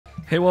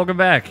Hey, welcome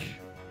back.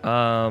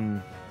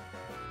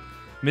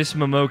 Miss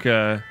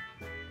Momoka,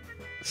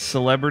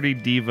 celebrity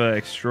diva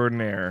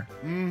extraordinaire,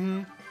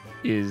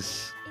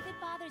 is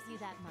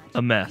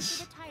a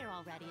mess.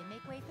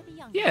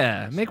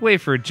 Yeah, make way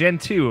for Gen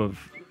 2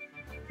 of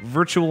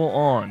Virtual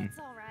On. It's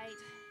all right.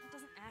 It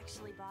doesn't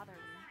actually bother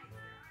me.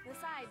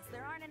 Besides,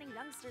 there aren't any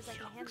youngsters I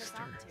can hand this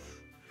off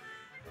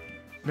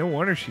to. No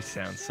wonder she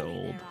sounds so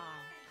old.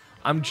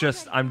 I'm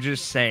just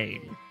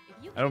saying.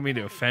 I don't mean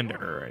to offend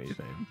her or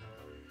anything.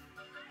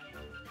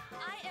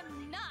 I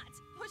am not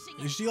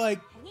pushing Is she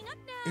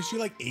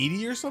like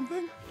 80 or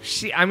something?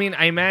 I mean,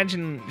 I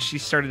imagine she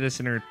started this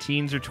in her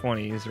teens or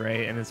 20s,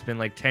 right? And it's been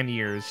like 10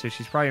 years, so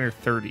she's probably in her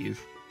 30s.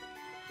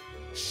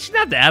 She's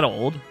not that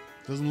old.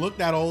 Doesn't look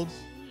that old.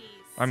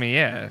 I mean,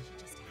 yeah.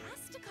 She just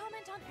has to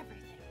comment on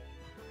everything.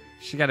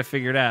 She got to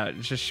figure it out.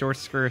 It's just short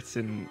skirts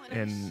and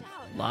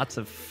lots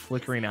of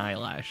flickering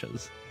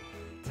eyelashes.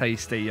 That's how you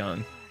stay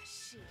young. Oh,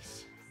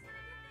 sheesh.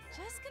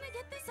 Just gonna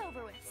get this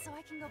over with so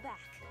I can go back.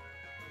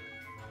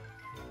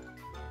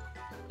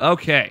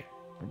 Okay,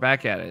 we're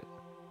back at it.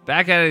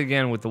 Back at it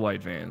again with the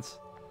white vans.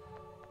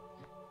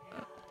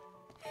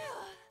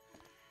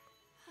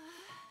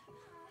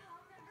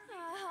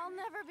 I'll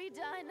never be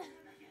done.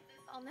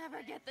 I'll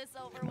never get this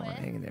over Come on, with.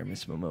 hang in there,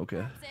 Miss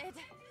Momoka. That's it.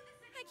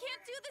 I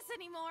can't do this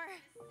anymore.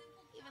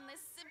 Even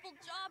this simple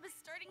job is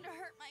starting to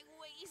hurt my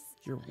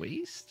waist. Your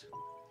waist?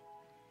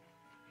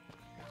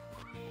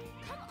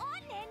 Come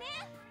on,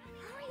 Nene.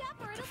 Hurry up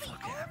or it'll be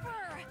over.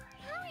 Hurry.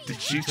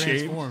 Did she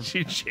transformed.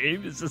 change? She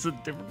changed? Is this a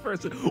different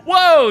person?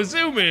 Whoa,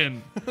 zoom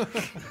in! Kana, you're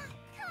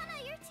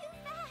too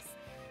fast.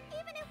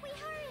 Even if we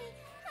hurry,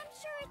 I'm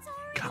sure it's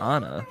already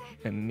Kana over.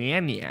 and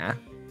Nene.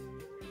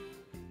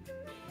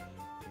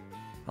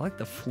 I like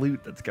the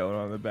flute that's going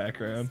on in the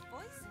background.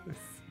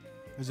 Voices.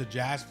 There's a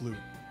jazz flute.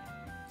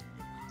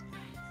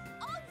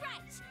 All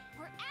right,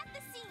 we're at the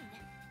scene.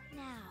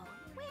 Now,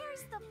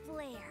 where's the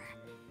flare?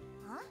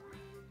 Huh?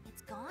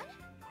 It's gone?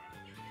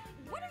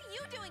 What are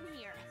you doing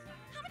here?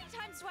 How many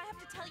times do I have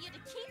to tell you to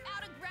keep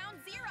out of ground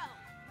zero?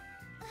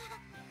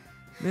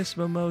 Miss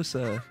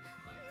Mimosa.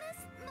 Miss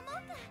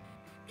Momoka,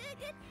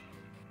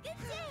 good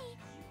day.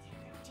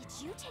 Did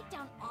you take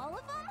down all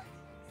of them?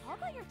 All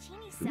by your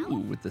teeny self? Ooh,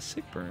 with the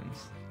sick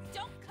burns.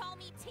 Don't call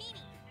me teeny.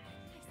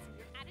 I see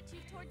your attitude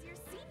towards your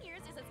seniors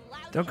is as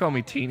loud. Don't call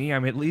me teeny.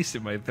 I'm at least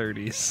in my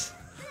 30s.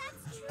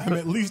 I'm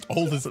at least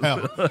old as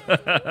hell.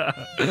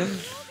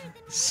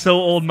 So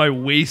old my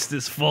waist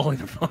is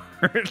falling apart.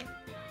 What do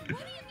you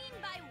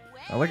mean by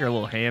way? I like her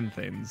little hand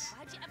things.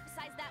 Why'd you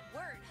emphasize that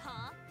word,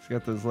 huh? She's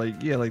got those like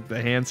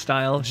the hand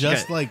style. She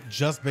just got-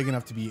 just big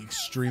enough to be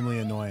extremely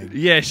annoying.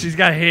 Yeah, she's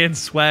got hand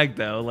swag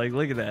though. Like,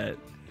 look at that.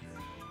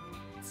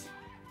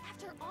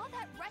 After all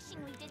that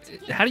rushing we did to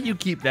get How do you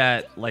keep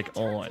that like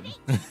on?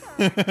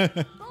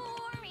 boring.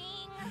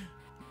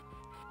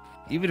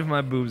 Even if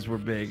my boobs were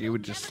big, it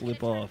would just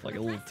slip off like a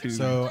little tube.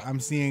 So I'm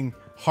seeing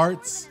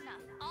hearts,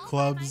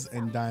 clubs,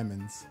 and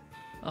diamonds.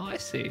 Oh, I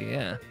see.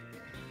 Yeah.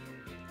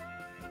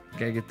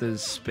 Gotta get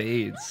those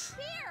spades.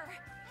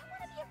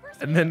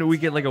 And then we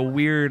get like a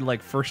weird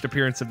like first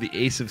appearance of the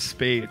Ace of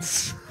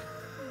Spades.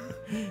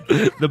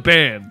 The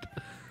band.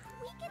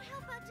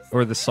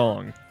 Or the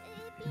song.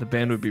 The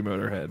band would be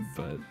Motorhead,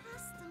 but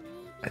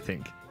I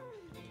think.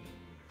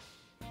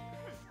 If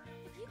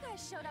you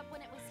guys showed up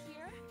when it was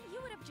here, you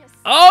would have just.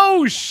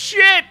 Oh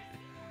shit!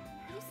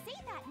 You say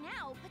that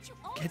now, but you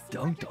always Get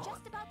seem like dunked you're on.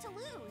 just about to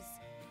lose.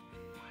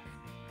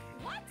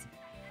 What?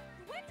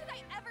 When did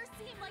I ever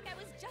seem like I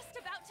was just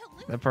about to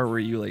lose? That part where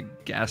you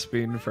like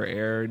gasping for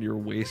air and your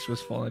waist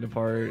was falling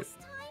apart. This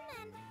time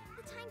and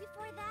the time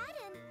before that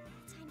and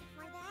the time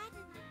before that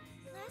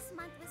and last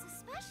month was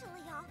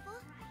especially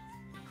awful.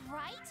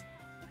 Right?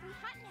 If we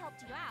hadn't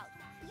helped you out,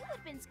 you would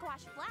have been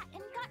squashed flat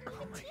and gotten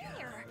even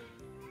teenier.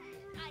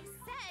 I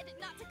said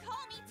not to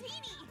call me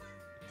teeny.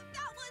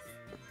 That was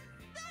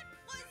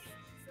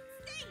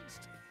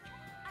staged.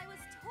 I was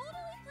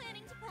totally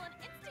planning to pull an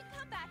instant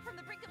comeback from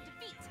the brink of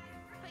defeat,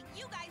 but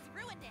you guys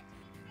ruined it.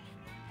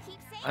 Keep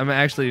saying I'm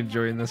actually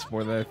enjoying this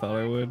more than I thought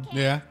I would.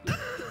 Yeah.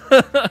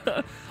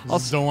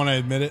 Just don't want to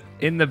admit it.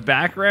 In the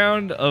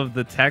background of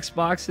the text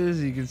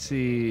boxes, you can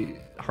see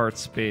hearts,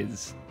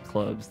 spades,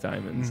 clubs,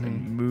 diamonds,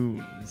 and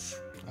moons.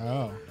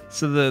 Oh,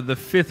 So the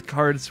fifth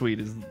card suite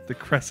is the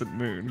crescent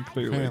moon,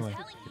 clearly. apparently.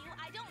 telling you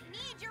I don't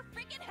need your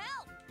freaking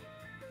help.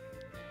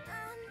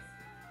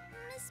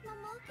 Miss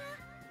Momoka,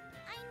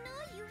 I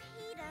know you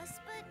hate us,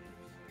 but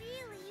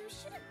really you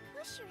shouldn't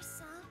push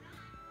yourself.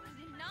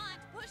 I'm not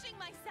pushing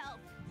myself.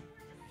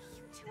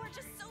 You two are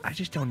just so. I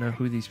just don't know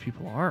who these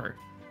people are.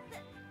 But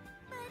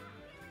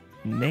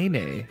Nene.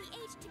 the age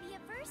to be a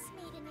verse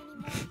maiden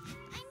anymore. I'm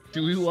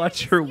Do we pretty watch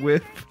sure her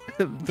whip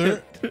and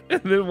They're-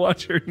 then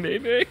watch her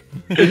Nene?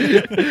 What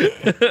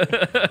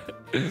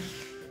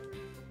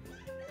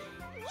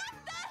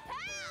the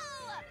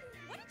hell?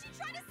 What did you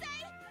try to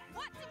say?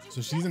 What did you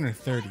So she's in her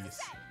 30s.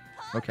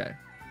 Okay.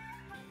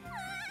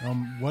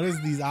 What is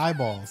these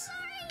eyeballs?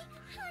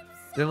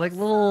 They're like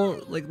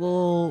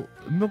little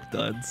milk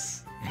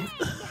duds. Bullying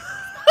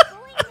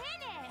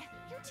Nene.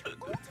 You're too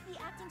old to be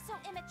acting so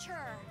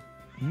immature.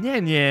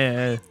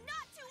 Nene. Not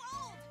too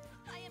old.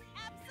 I am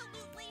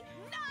absolutely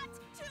not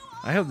too old.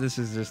 I hope this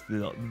is just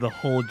the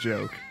whole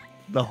joke,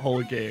 the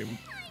whole game.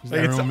 Is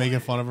Like, everyone making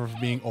fun of her for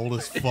being old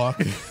as fuck?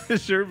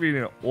 Sure being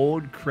an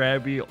old,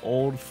 crabby,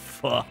 old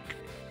fuck.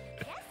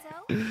 Guess so.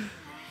 We ran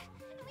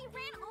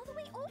all the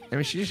way over I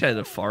mean, she just had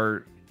to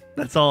fart.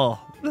 That's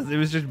all. It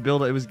was just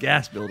build. It was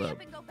gas Hurry buildup.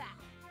 up and go back.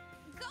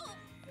 Go.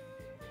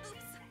 Oops.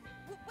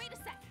 Wait a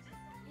sec.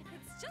 If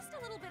it's just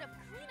a little bit of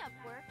cleanup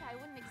work, I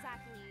wouldn't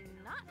exactly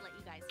not let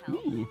you guys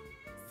help. Ooh.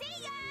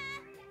 See ya.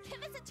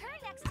 Give us a turn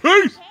next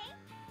Peace. time, okay?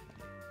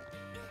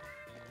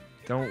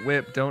 Don't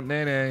whip. Don't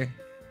nene.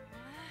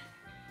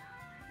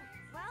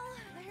 Well,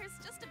 there's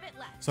just a bit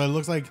left. So it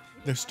looks like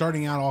they're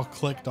starting out all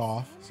clicked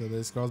off. So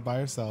this girl's by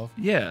herself.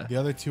 Yeah. The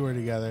other two are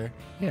together.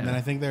 Yeah. And then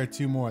I think there are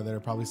two more that are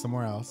probably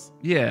somewhere else.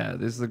 Yeah.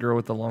 This is the girl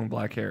with the long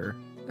black hair,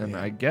 and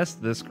Yeah. I guess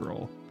this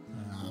girl.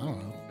 I don't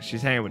know.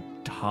 She's hanging with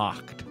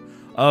Talked.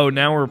 Oh,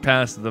 now we're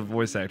past the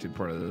voice acting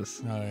part of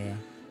this. Oh, yeah.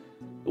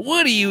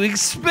 What do you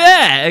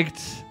expect?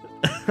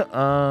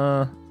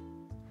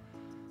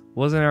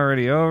 Wasn't it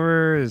already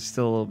over? There's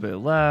still a little bit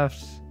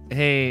left.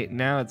 Hey,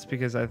 now it's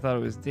because I thought it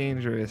was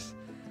dangerous.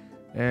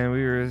 And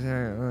we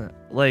were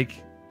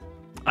like,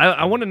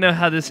 I want to know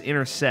how this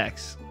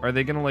intersects. Are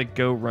they gonna like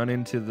go run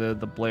into the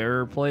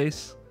Blair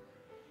place?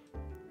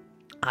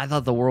 I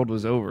thought the world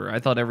was over. I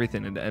thought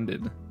everything had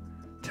ended.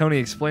 Tony,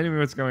 explain to me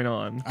what's going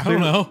on. I don't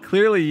know.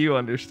 Clearly you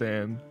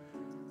understand.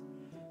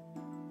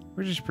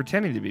 We're just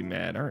pretending to be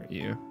mad, aren't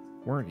you?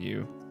 Weren't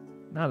you?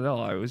 Not at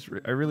all. I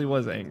really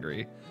was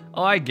angry.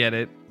 Oh, I get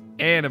it.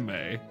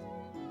 Anime.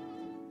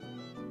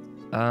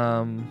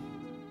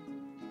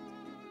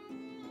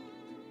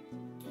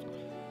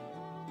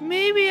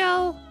 Maybe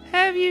I'll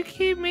have you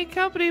keep me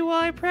company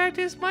while I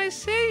practice my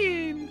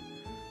singing.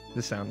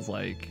 This sounds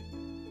like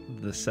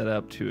the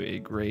setup to a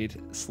great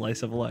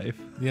slice of life.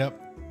 Yep.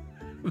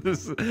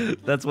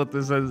 That's what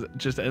this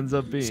just ends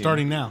up being.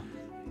 Starting now.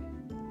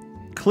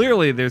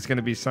 Clearly, there's going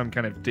to be some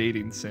kind of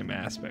dating sim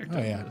aspect Oh,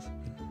 of yeah. this.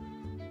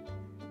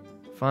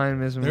 Fine,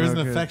 Miss There's an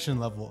Mocha. affection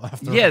level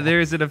after Yeah, all.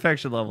 there's an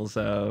affection level,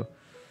 so...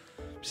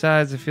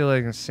 Besides, I feel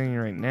like I'm singing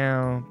right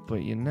now,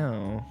 but you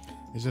know...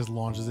 It just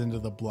launches into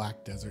the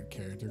Black Desert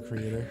character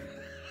creator.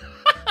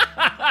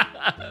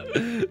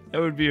 That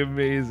would be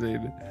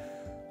amazing.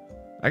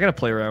 I gotta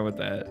play around with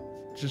that,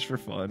 just for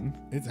fun.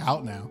 It's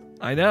out now.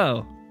 I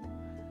know.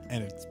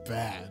 And it's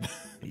bad.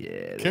 Yeah.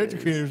 it Character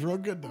is. creator's real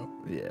good, though.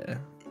 Yeah.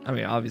 I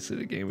mean, obviously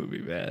the game would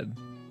be bad.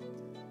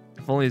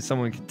 If only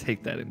someone could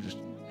take that and just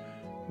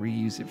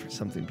reuse it for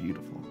something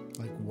beautiful.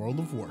 Like World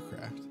of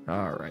Warcraft.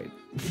 All right.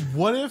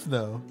 What if,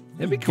 though?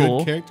 It'd be Good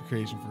cool. character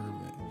creation for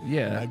a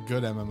Yeah.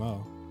 good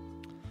MMO.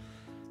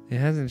 It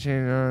hasn't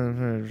changed.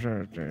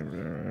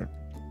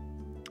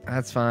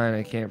 That's fine.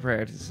 I can't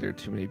practice. There are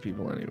too many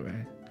people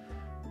anyway.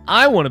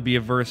 I want to be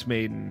a verse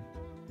maiden,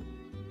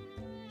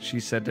 she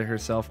said to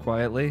herself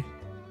quietly.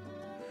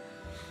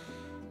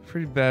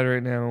 Pretty bad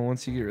right now.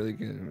 Once you get really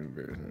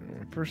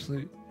good.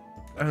 Personally,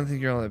 I don't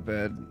think you're all that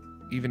bad.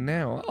 Even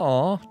now.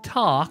 Aw,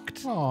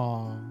 Talked.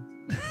 Aww.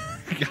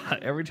 God,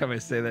 every time I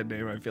say that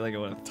name, I feel like I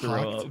want to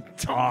throw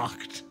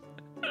Talked. up.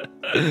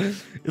 Talked.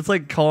 It's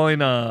like calling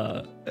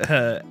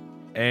Aang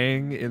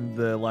in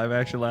the live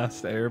action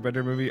Last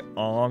Airbender movie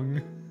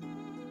Ong,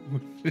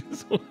 which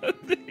is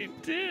what they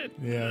did.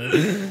 Yeah.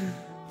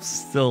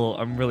 Still,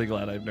 I'm really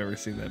glad I've never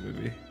seen that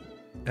movie.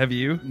 Have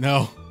you?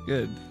 No.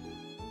 Good.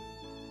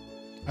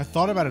 I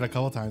thought about it a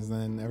couple times,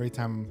 and then every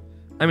time,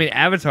 I mean,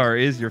 Avatar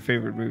is your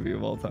favorite movie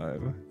of all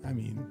time. I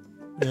mean,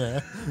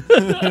 yeah.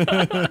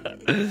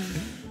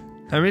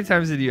 How many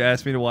times did you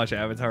ask me to watch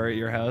Avatar at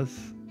your house?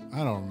 I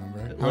don't remember.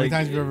 How many Like-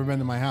 times have you ever been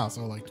to my house?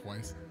 Oh, like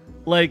twice.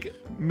 Like,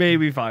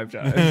 maybe 5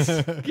 times.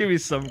 Give me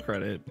some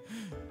credit.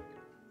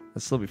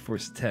 I'd still be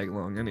forced to tag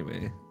along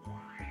anyway.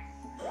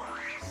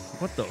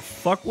 What the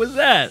fuck was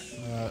that?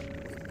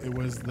 It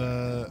was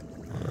the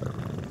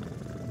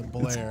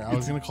Blair. I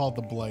was gonna call it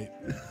the Blight.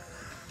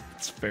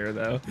 It's fair,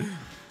 though.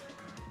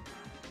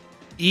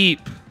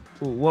 Eep.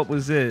 What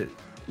was it?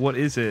 What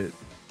is it?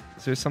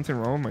 Is there something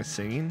wrong with my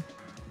singing?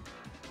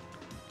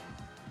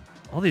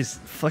 All these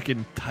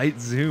fucking tight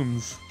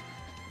zooms.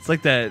 It's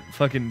like that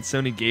fucking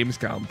Sony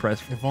Gamescom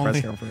press If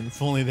only, conference.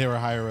 if only they were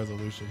higher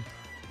resolution.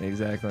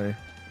 Exactly.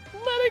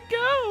 Let it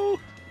go.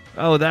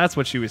 Oh, that's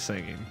what she was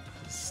singing.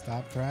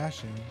 Stop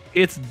thrashing.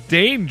 It's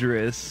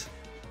dangerous.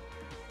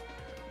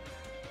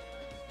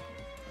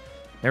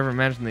 Never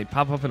imagined they'd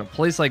pop up in a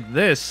place like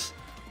this.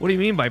 What do you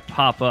mean by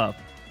pop up?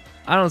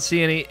 I don't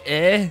see any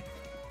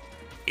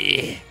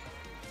The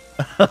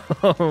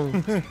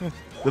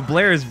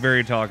Blair is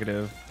very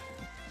talkative.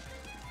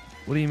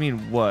 What do you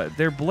mean what?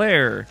 They're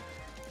Blair.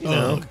 You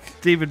know, Ugh.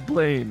 David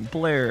Blaine,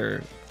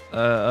 Blair.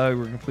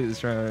 We're completely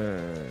strong.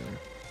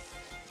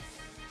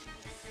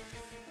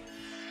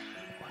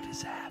 What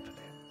is happening?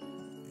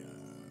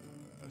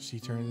 She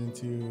turned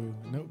into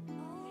nope.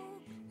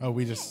 Oh,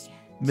 we just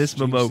Miss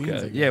changed scenes, I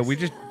Momoka. Yeah, guess. we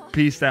just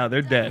pieced out.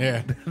 They're dead.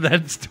 Yeah.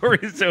 That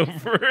story's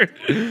over.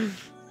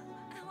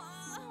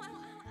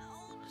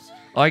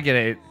 Oh, I get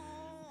it.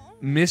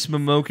 Miss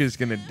Momoka's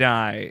gonna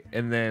die,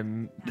 and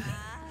then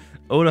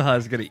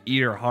Otaha's gonna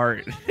eat her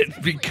heart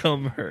and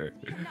become her.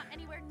 Not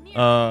anywhere near.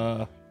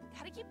 Uh,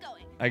 Gotta keep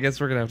going. I guess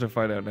we're gonna have to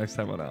find out next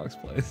time on Alex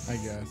Plays. I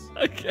guess.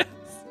 I guess.